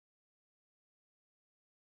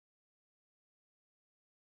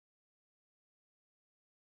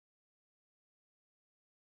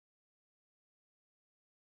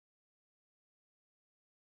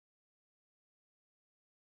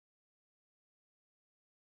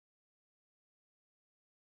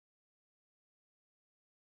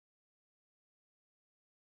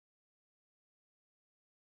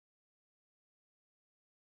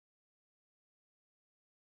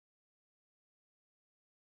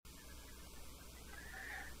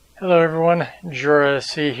Hello everyone,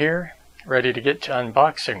 JoRaSe here, ready to get to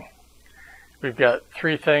unboxing. We've got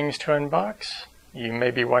 3 things to unbox. You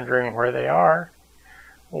may be wondering where they are.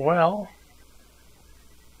 Well,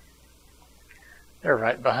 they're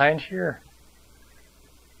right behind here.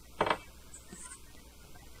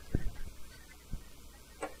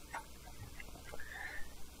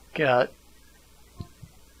 Got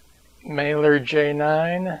mailer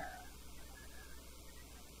J9,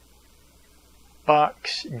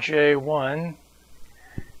 box J1,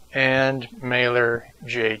 and mailer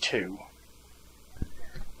J2.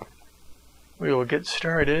 We will get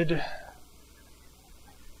started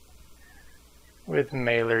with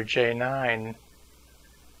mailer J9.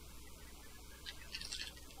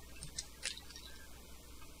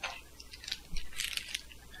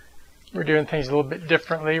 We're doing things a little bit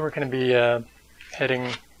differently. We're going to be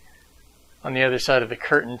heading on the other side of the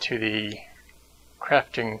curtain to the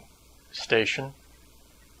crafting station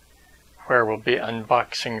where we'll be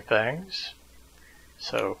unboxing things.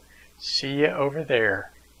 So, see you over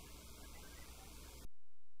there.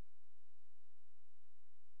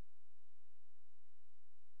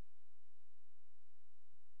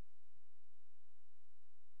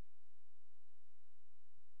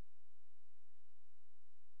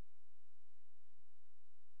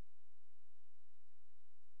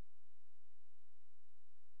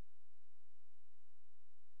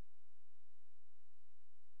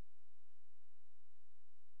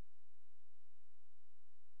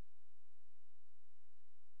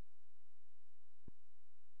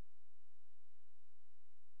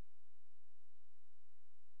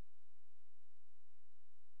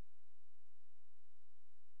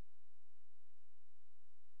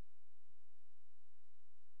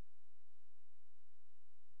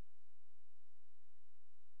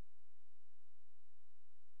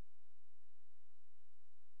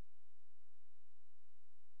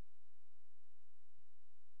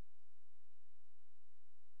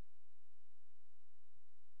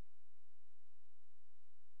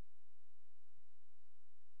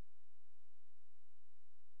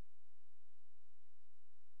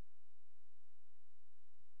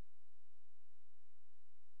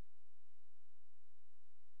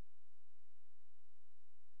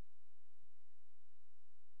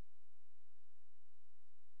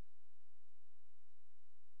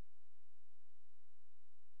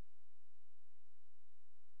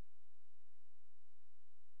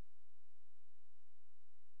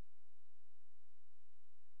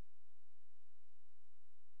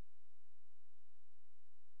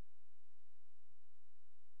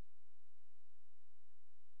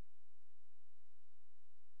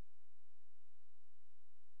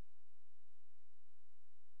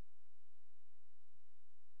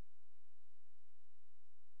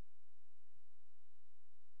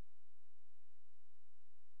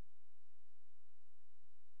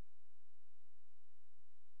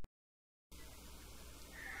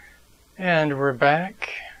 And we're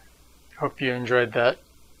back. Hope you enjoyed that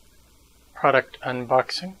product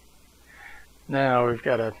unboxing. Now we've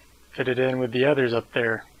got to fit it in with the others up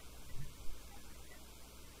there.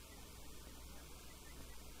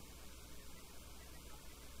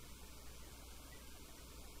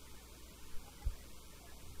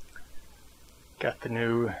 Got the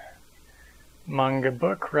new Manga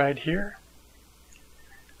book right here.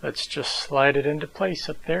 Let's just slide it into place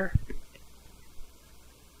up there.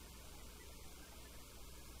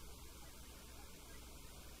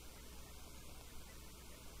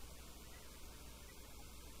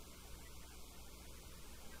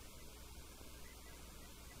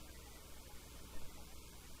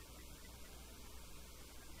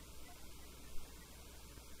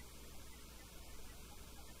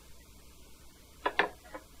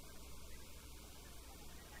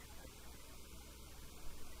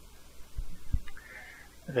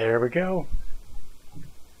 There we go.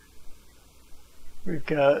 We've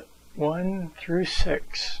got 1 through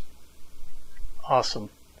 6. Awesome.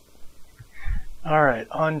 Alright,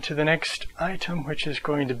 on to the next item, which is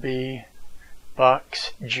going to be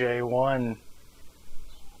box J1.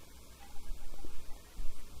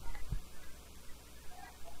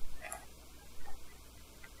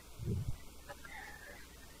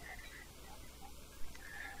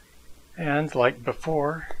 And like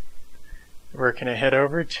before, we're going to head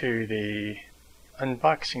over to the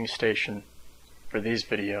unboxing station for these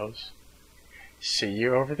videos. See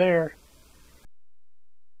you over there.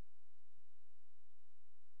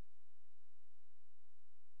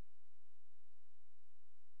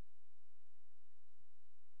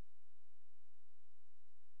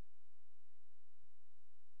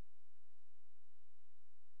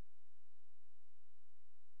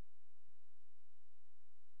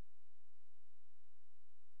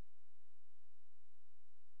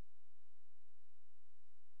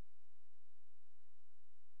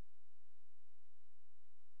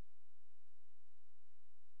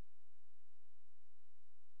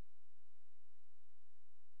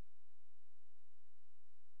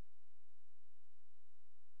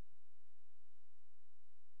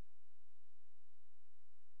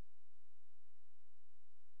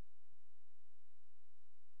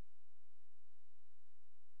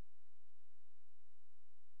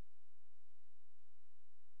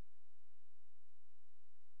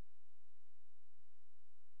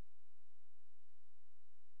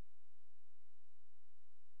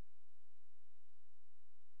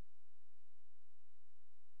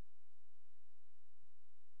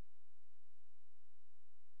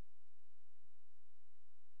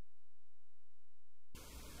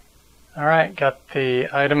 Alright, got the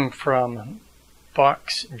item from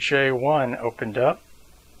box J1 opened up.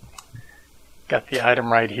 Got the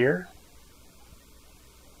item right here.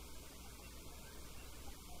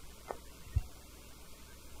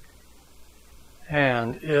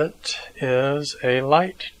 And it is a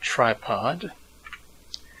light tripod.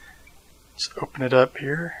 Let's open it up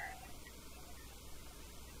here.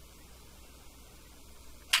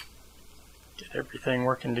 Get everything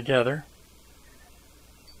working together.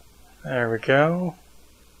 There we go.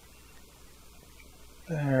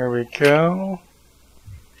 There we go.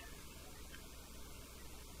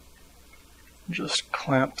 Just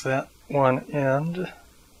clamp that one end.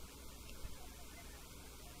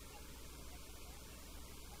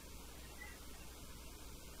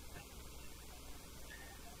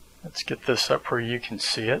 Let's get this up where you can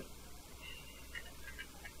see it.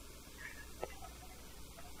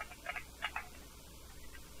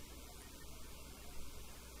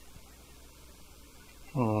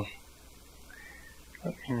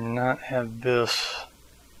 Let me not have this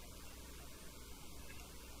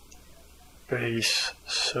base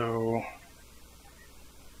so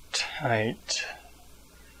tight.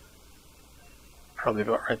 Probably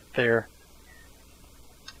about right there.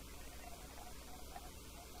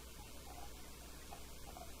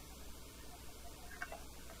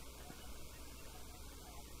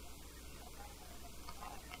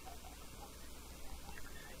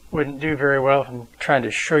 Wouldn't do very well if I'm trying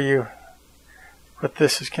to show you what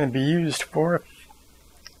this is going to be used for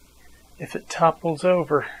if it topples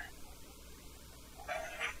over.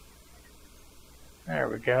 There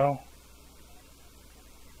we go.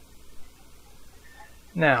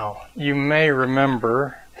 Now, you may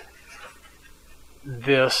remember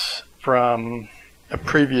this from a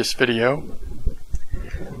previous video.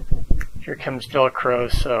 Here comes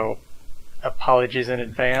Velcro, so apologies in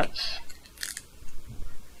advance.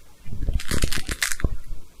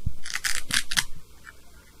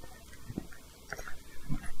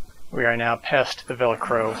 We are now past the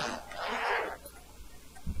Velcro.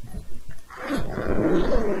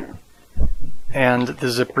 And the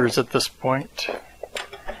zippers at this point.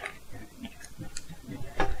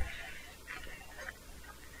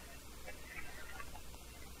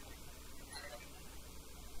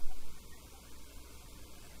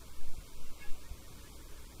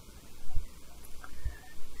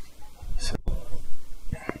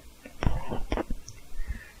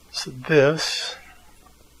 So this,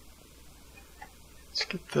 let's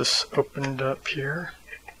get this opened up here.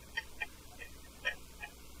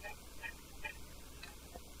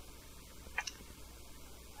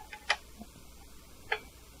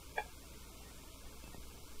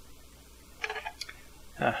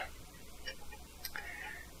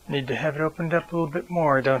 Need to have it opened up a little bit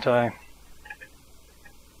more, don't I?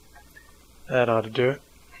 That ought to do it.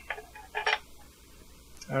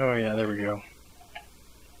 Oh yeah, there we go.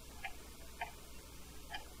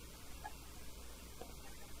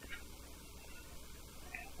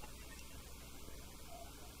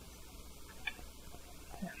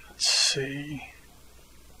 Let's see.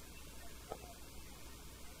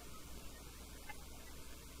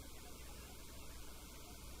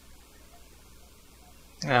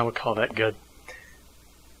 We'll call that good.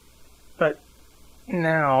 But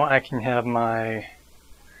now I can have my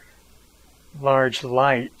large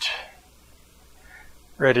light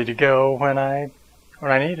ready to go when I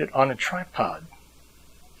need it on a tripod.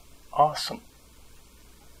 Awesome.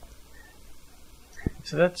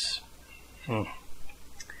 So let's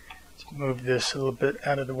move this a little bit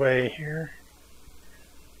out of the way here.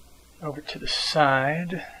 Over to the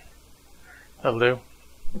side. That'll do.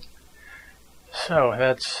 So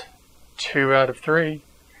that's 2 out of 3.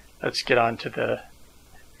 Let's get on to the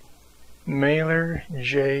mailer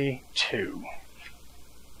J2.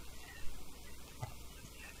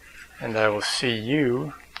 And I will see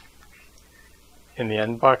you in the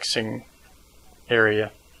unboxing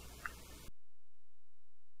area.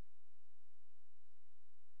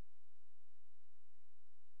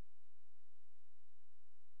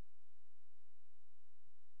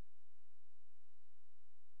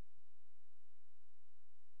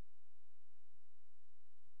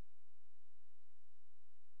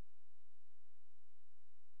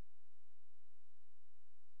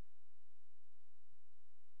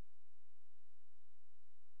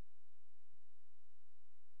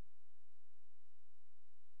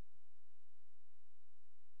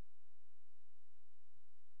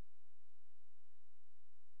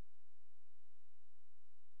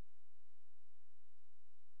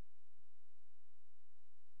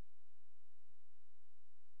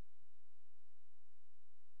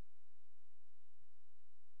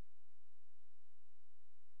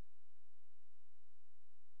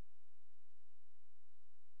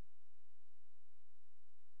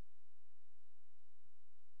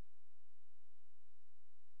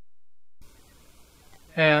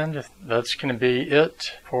 And that's going to be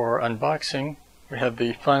it for unboxing. We have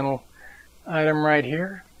the final item right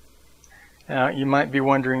here. Now you might be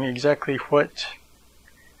wondering exactly what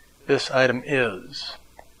this item is.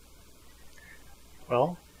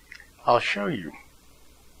 Well, I'll show you.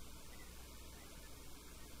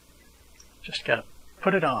 Just gotta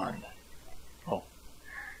put it on. Oh,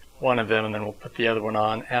 one of them, and then we'll put the other one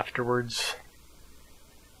on afterwards.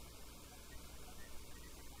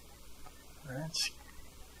 Let's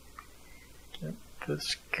get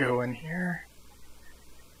this going here.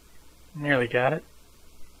 Nearly got it.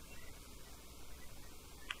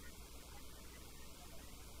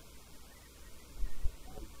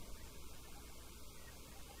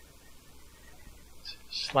 It's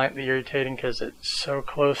slightly irritating because it's so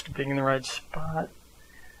close to being in the right spot.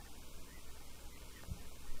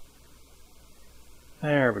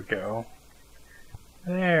 There we go.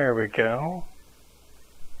 There we go.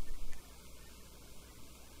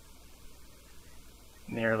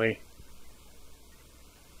 Nearly.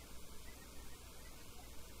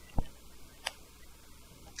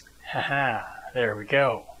 Haha, there we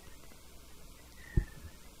go.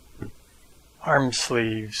 Arm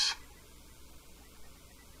sleeves.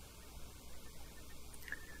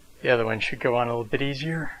 The other one should go on a little bit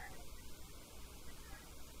easier,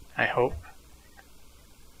 I hope.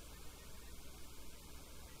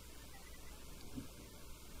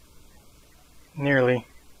 Nearly.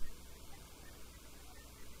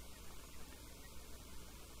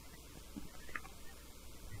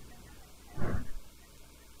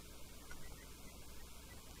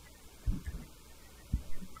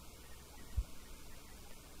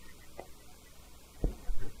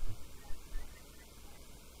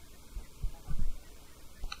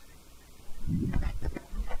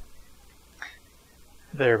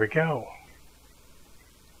 There we go.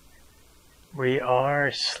 We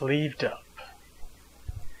are sleeved up.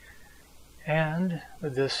 And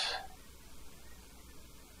with this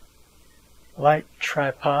light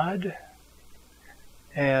tripod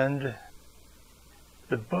and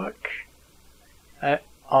the book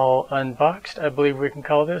all unboxed, I believe we can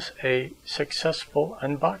call this a successful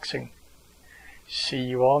unboxing. See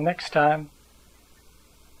you all next time.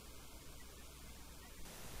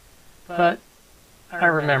 But I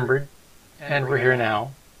remembered, and we're here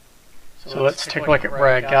now. So let's take a look at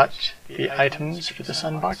where I got the items for this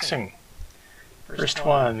unboxing. First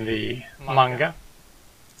one, the manga,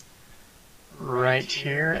 right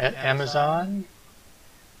here at Amazon.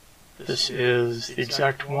 This is the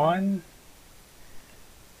exact one,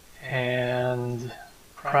 and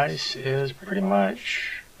price is pretty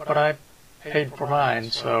much what I paid for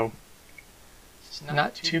mine, so it's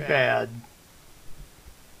not too bad.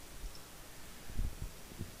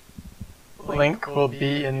 Link will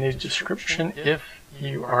be in the description if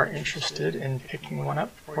you are interested in picking one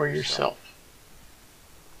up for yourself.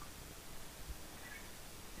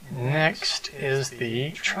 Next is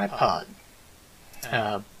the tripod,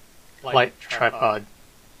 light tripod.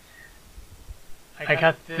 I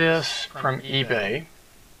got this from eBay,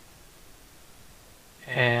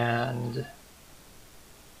 and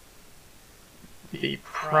the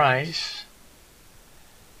price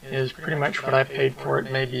is pretty much what I paid for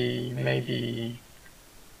it, maybe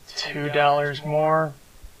 $2 more,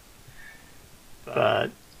 but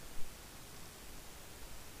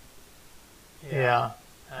yeah,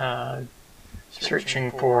 searching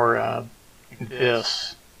for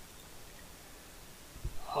this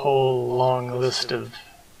whole long list of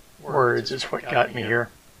words is what got me here.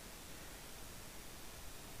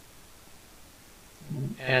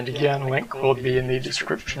 And again, link will be in the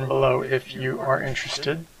description below if you are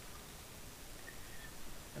interested.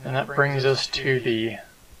 And that brings us to the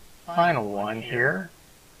final one here,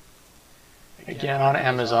 again on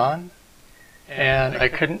Amazon. And I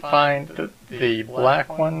couldn't find the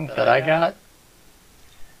black one that I got,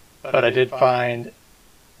 but I did find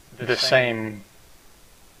the same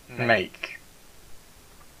make.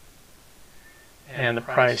 And the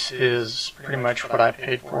price is pretty much what I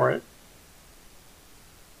paid for it.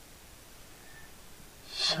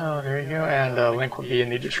 So there you go, and a link will be in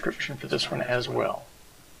the description for this one as well.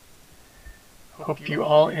 Hope you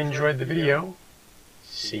all enjoyed the video.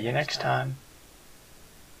 See you next time.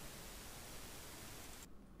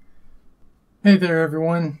 Hey there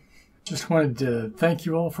everyone. Just wanted to thank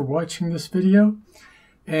you all for watching this video.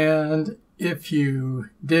 And if you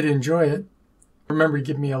did enjoy it, remember to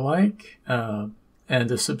give me a like and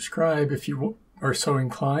a subscribe if you are so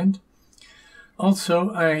inclined.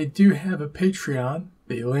 Also, I do have a Patreon.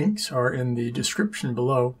 The links are in the description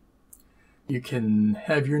below. You can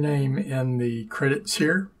have your name in the credits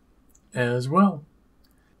here as well.